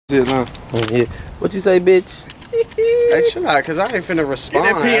Yeah. What you say, bitch? Hey, chill out, cause I ain't finna respond.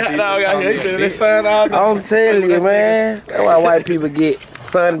 I'm telling you, man. That's why white people get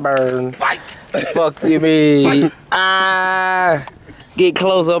sunburned. Fuck you, me. Get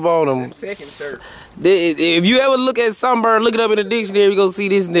close up on them. If you ever look at sunburn, look it up in the dictionary, you gonna see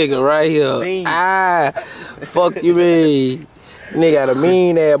this nigga right here. Fuck you, me. Nigga got a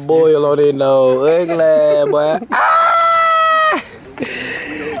mean ass boil on his nose. Ugly boy.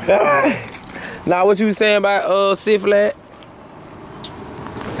 Now, what you was saying about Six Flags?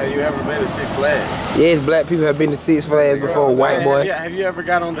 Have you ever been to Six Flags? Yes, black people have been to Six Flags before, white boy. Have you ever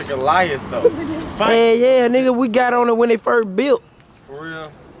got on the Goliath though? Yeah, nigga, we got on it when they first built. For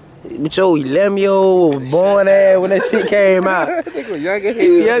real? But yo, 11-year-old was born ass when that shit came out. He was young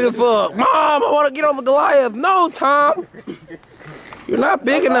as fuck. Mom, I want to get on the Goliath. No, Tom. You're not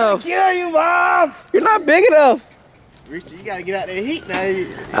big enough. Kill you, Mom. You're not big enough. Richard, you gotta get out that heat now.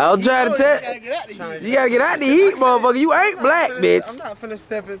 I'll try to tell you. You gotta get out the heat, motherfucker. You ain't black, bitch. I'm not finna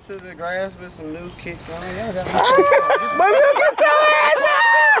step into the grass with some new kicks on. Y'all got Baby, you get your ass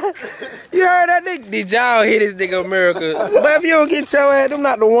out. You heard that nigga? Did y'all hear this nigga America? But if you don't get your ass, them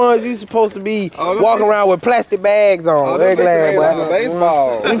not the ones you supposed to be walking around with plastic bags on. They're glad, boy.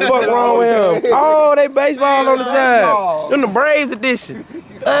 Baseball. What the fuck wrong with him? Oh, they baseball on the side. Them the Braves edition.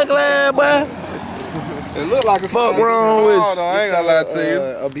 They're glad, boy. It look like a fuck wrong with you. I ain't gonna lie to you.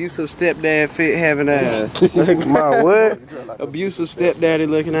 Abusive stepdad fit having ass. My what? Abusive stepdaddy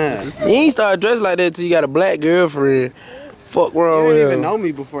looking ass. You ain't start dressing like that till you got a black girlfriend. Fuck wrong with You him. didn't even know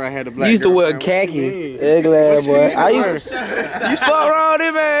me before I had a black You used to wear girlfriend. khakis. Ugly boy. You fuck wrong with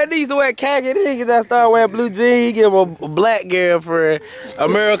him, man. They used to wear khakis. Niggas that start wearing blue jeans, give him a black girlfriend.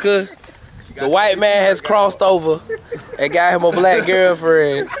 America, the white man has crossed over and got him a black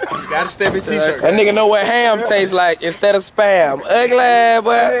girlfriend. You gotta step in t-shirt. That nigga know what ham tastes like instead of spam. Ugly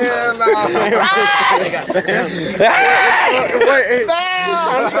boy.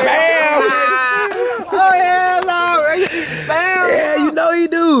 Spam. Oh hell no. Spam. Yeah, you know you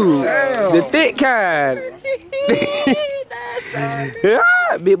do. Damn. The thick kind.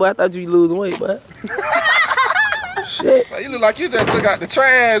 Yeah, big boy, I thought you losing weight, boy. Shit. You look like you just took out the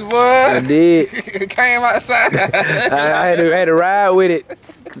trash, boy. I did. Came outside. I had to ride with it.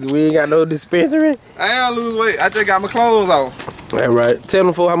 Cause we ain't got no dispensary. I ain't gonna lose weight. I just got my clothes on. All right. Tell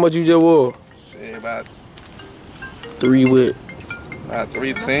them for how much you just wore. Shit, about 3 what? About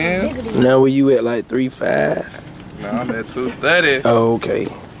 310. Now where you at, like 3.5? No, I'm at 230. Oh, okay.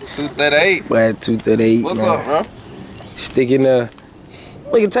 238. We're at 238. What's now. up, bro? Stick in the.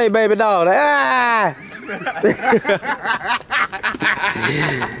 Look at Tay baby dog. Ah!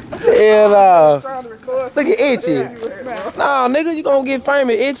 Hell no. Look at Itchy. Nah, nigga, you gonna get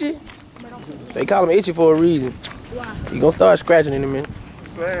famous, Itchy. They call him Itchy for a reason. You gonna start scratching in a minute.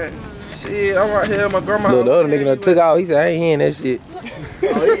 Man, shit, I'm right here. My grandma. Look, the other nigga done took out. He said, I ain't hearing that shit.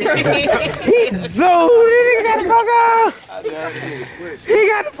 He zoomed. He got the fuck out. He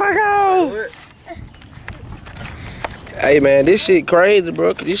got the fuck out. Hey man, this shit crazy,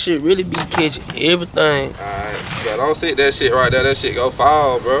 bro. Cause this shit really be catching everything. Alright, but don't sit that shit right there. That shit go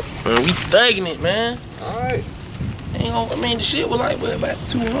fall, bro. We thugging it, man. Alright. Ain't gonna, I mean, the shit was like, what, about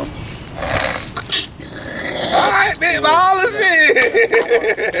 200? Alright, big ball of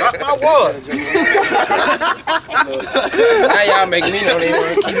shit. Drop my water. Now y'all making me don't even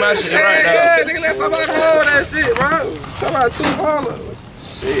want to keep my shit right now. Yeah, nigga, let somebody hold that shit, bro. Talk about 200.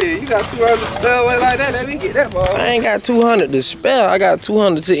 Shit, you got 200 to spell away like that, let me get that, ball. I ain't got 200 to spare. I got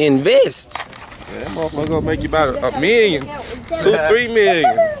 200 to invest. Yeah, that motherfucker gonna make you about a million. 2-3 million.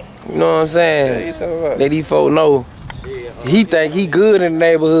 You know what I'm saying? Yeah, you talking about? Let these folk know. He think he good in the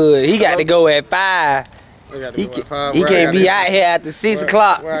neighborhood. He got to go at 5. He can't be out here after 6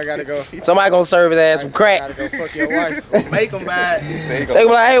 o'clock. Where I gotta go? Somebody gonna serve his ass some crack. Gotta go fuck your wife. Make them bad. They gonna be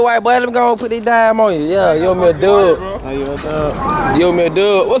like, hey white boy, let me go and put this dime on you. Yeah, you owe me a dub. You owe me a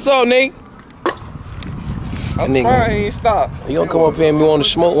dub. What's up, nigga? I'm surprised he ain't stopped. You gonna come up here and we want to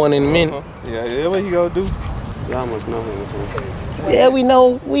smoke one in a minute. Yeah, what he gonna do? Y'all must know him. Yeah, we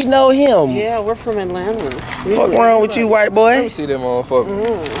know him. Yeah, we're from Atlanta. Fuck wrong with you, white boy? Let me see that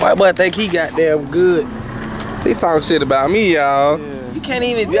motherfucker. White boy think he goddamn good. He talking shit about me, y'all. You can't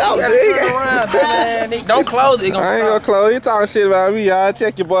even. You gotta turn around, man. Don't close it. I ain't gonna close. He talking shit about me, y'all.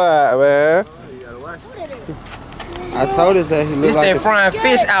 Check your boy out, man. I told us that he looked This like that frying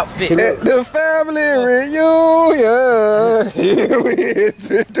fish outfit. At the family reunion, here we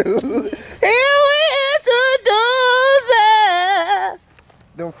introduce.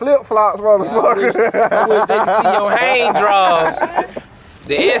 Them flip flops, motherfucker. I wish they could see your hand draws.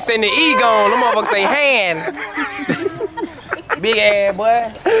 The S and the E gone. Them motherfuckers say hand. Big ass boy.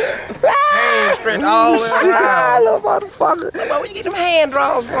 Hands stretched all the way around. Little motherfucker. Where you get them hand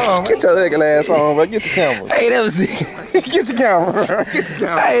draws from? Get your ugly ass on, bro. Get your camera. I ain't never seen. Get your camera. Get your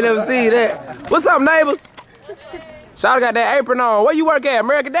camera. I ain't never seen that. What's up, neighbors? Shawty got that apron on. Where you work at?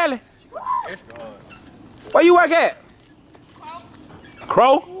 American Deli? Where you work at?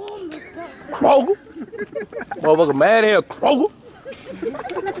 Kroger. Kroger. Motherfucker mad here. Kroger.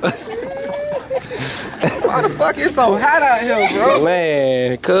 Why the fuck it's so hot out here, bro?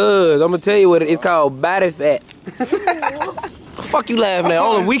 Man, cuz, I'm gonna tell you what it's called, body fat. Fuck you laughing at?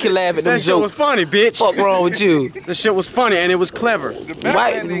 Only we can laugh at them That shit was jokes. funny, bitch. Fuck wrong with you? The shit was funny and it was clever.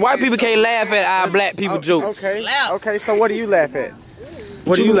 White people can't laugh at our black people jokes. Okay, so what do you laugh at?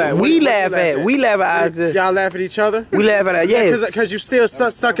 What do you laugh? We laugh at. We laugh at ours. Y'all laugh at each other? We laugh at our, yes. Because you still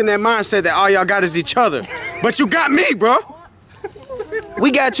stuck in that mindset that all y'all got is each other. But you got me, bro.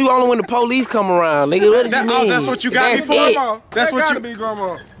 We got you only when the police come around, nigga. What did you mean? Oh, that's what you got me for? It. That's what you be,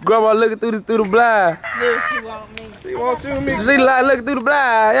 Grandma. Grandma looking through the blind. She want me. She wants you, me. She like looking through the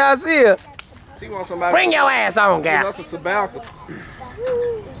blind. Y'all see her? She wants somebody. Bring your ass on, Give gal. her some tobacco.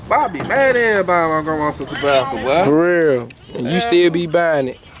 Bobby, mad at buying my grandma some tobacco, boy. For real. And you still be buying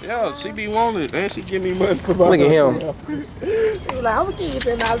it. Yeah, she be wanting it, and she give me money for Look at him. She like, I'm gonna give you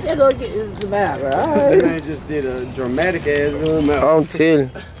 $10. They're gonna get this tobacco. That man just did a dramatic ass zoom out. I'm telling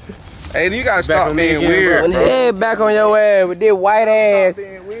you. Hey, you gotta Back stop on me being again, weird, When bro. head back on your ass with this white ass,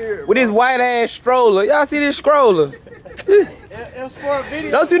 Being weird. with this white ass stroller. Y'all see this stroller? It was for a video.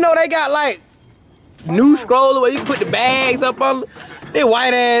 Don't you know they got like new stroller where you can put the bags up on this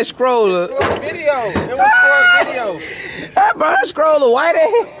white ass stroller? For a video. It was for a video. That bro, that stroller white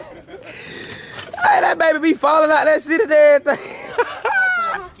ass. Hey, that baby be falling out that shit and everything.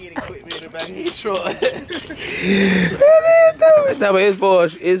 It's for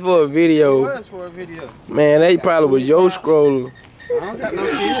a video. It was for a video. Man, they probably was your stroller. I don't got no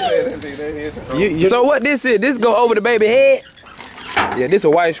kids. So what this is? This go over the baby head? Yeah, this a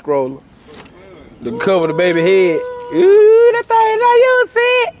white stroller. To cover the baby head. Ooh, that thing, now you see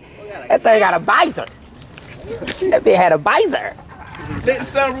it? That thing got a visor. That bitch had a visor. Let the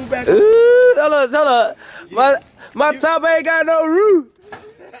sunroof back. Ooh, hold up. My top ain't got no roof.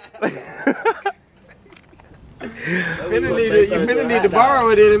 You finna need to borrow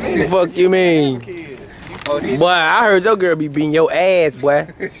it in a minute. Fuck you mean? Boy, I heard your girl be beating your ass, boy.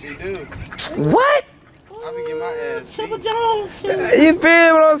 She do. What? I be getting my ass beat. Chipper Jones. You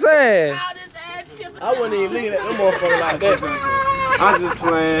feel what I'm saying? I wouldn't even leave that motherfucker like that. I'm just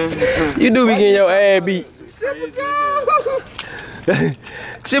playing. You do be getting your ass beat.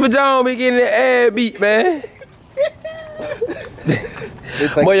 Chipper Jones be getting the ass beat, man.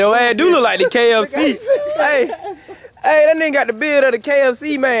 Boy, your ass do look like the KFC. Hey, that nigga got the beard of the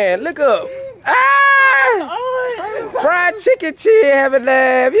KFC, man. Look up. Ah! Fried chicken chin having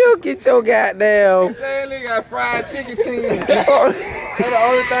laugh. You get your goddamn. Saying nigga got fried chicken cheese. That's the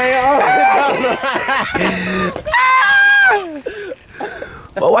only thing I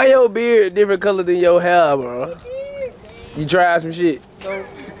But why your beard different color than your hair, bro? You tried some shit. No,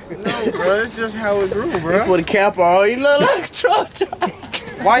 bro, it's just how it grew, bro. put a cap on. You look like a truck.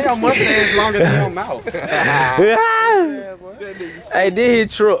 Why your mustache longer than your mouth? Hey,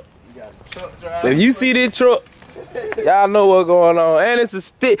 this his truck. If you see this truck, y'all know what's going on. And it's a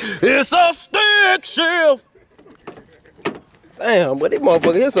stick. It's a stick shift. Damn, but this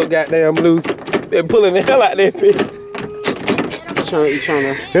motherfucker here so goddamn loose. They're pulling the hell out that bitch. You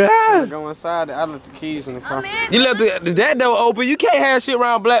trying to go inside? I left the keys in the car. You left that door open. You can't have shit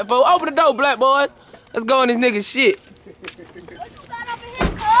around black folks. Open the door, black boys. Let's go in this nigga shit.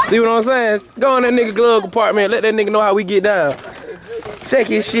 See what I'm saying? Go in that nigga glove compartment. Let that nigga know how we get down. Check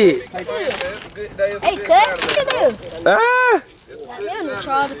his shit. Hey, cut. Look at this. Ah! There's no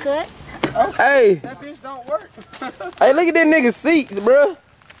charge to cut. Hey. That bitch don't work. Hey, look at that nigga seats, bro.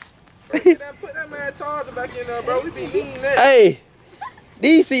 Put that man charger back in there, bro. We be needing that. Hey.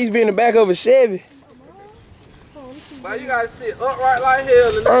 These seats be in the back of a Chevy. But you gotta sit upright like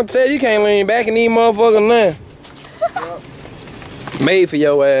hell. I'm tell you can't lean back in these motherfuckers nothing. Made for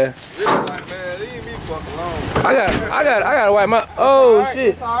your ass. Like, man, leave me fuck alone. I gotta wipe my. Oh shit.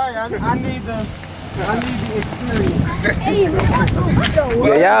 It's alright. I need the experience. Hey,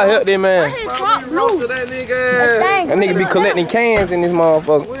 Yeah, y'all help that man. Trump Roasted blue. that nigga. That nigga be collecting cans in this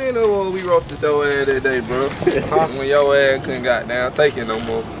motherfucker. We ain't know when we roasted your ass that day, bro. When your ass couldn't got down take it no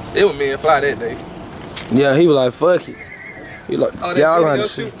more. It was me and Fly that day. Yeah, he was like, fuck it. He like, Oh, y'all that gonna video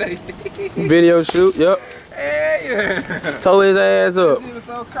shoot. shoot day. Video shoot, yep. Hey, Tore his ass up. she was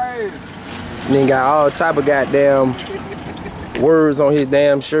so crazy. Then got all type of goddamn words on his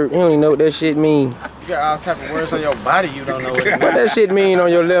damn shirt. He don't even know what that shit mean. You got all type of words on your body you don't know what it What that shit mean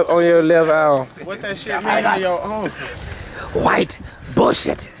on your left arm? means. What that shit mean on your arm? White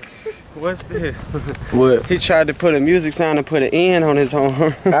bullshit. What's this? What? He tried to put a music sound and put an N on his arm.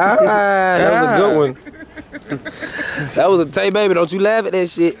 That was a good one. That was a Tay Baby. Don't you laugh at that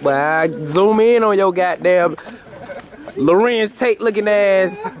shit. But I zoom in on your goddamn Lorenz Tate looking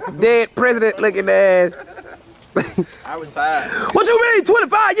ass, dead president looking ass. I retired. What you mean,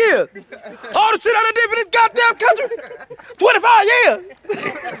 25 years? All the shit I done did for this goddamn country? 25 years?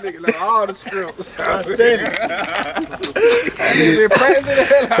 Nigga know all the scripts. Nigga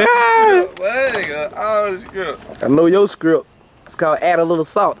president. All the scripts. I know your script. It's called add a little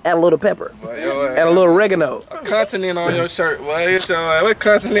salt, add a little pepper, add a little oregano. Continent on your shirt, boy. What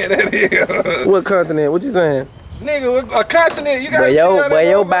continent that is? What continent? What you saying? Nigga, a continent. You gotta see Boy,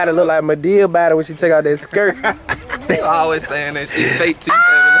 your body look like Medea body when she take out that skirt. They always saying that shit. Fake teeth.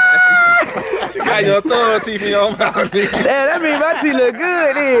 You got your thumb teeth in your mouth, nigga. Damn, that mean my teeth look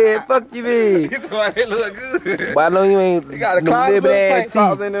good then. Fuck you mean. That's why they look good. But I know you ain't You got a closet of paint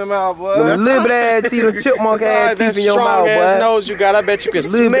sauce in their mouth, boy. Them little bit ass teeth, them chipmunk ass teeth in your mouth, ass boy. nose you got. I bet you can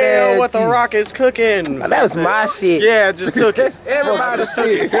Little smell what the teeth. rock is cooking. That was my shit. Yeah, I just took it. Everybody's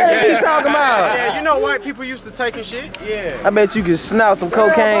shit. What you talking about? Yeah, you know white people used to taking shit? Yeah. I bet you can snout some How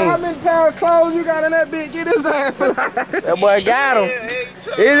cocaine. many pounds of clothes you got in that bitch? Get his ass for life. That boy got him. He's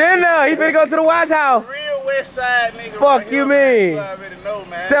in there. He finna go to the wash house. Real West Side nigga. Fuck you mean. You already know,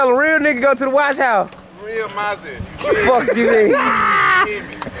 man. Tell a real nigga go to the wash house. Real Mazzy. Fuck you mean.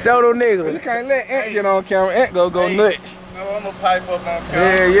 Show them You niggas. can't let Ant get on camera. Ant go nuts. No, I'm gonna pipe up on camera.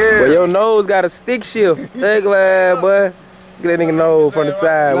 Yeah, yeah. But your nose got a stick shift. Ugly ass, boy. Get that nigga nose from the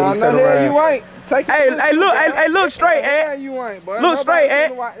side when Nah, he turn no, hell around. you ain't. Take Hey, look straight, Yeah, Ant. you ain't, boy. Look straight,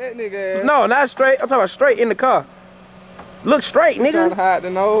 Ant. That nigga ass. No, not straight. I'm talking about straight in the car. Look straight, Trying to nigga. hide the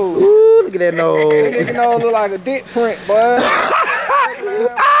nose. Ooh, look at that nose. Nigga nose look like a dick print, boy.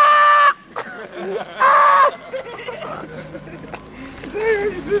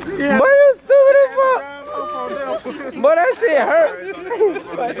 Boy, you stupid as fuck. Boy, that shit hurt.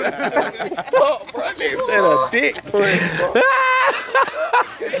 Said a dick print.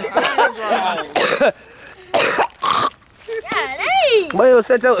 Boy, you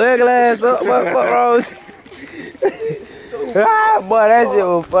shut your ugly ass up. What wrong with you? Boy, that shit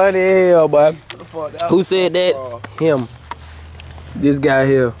was funny as hell, boy. Who said that? Him. This guy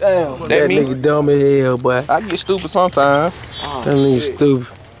here. Damn. That nigga dumb as hell, boy. I get stupid sometimes. That nigga stupid.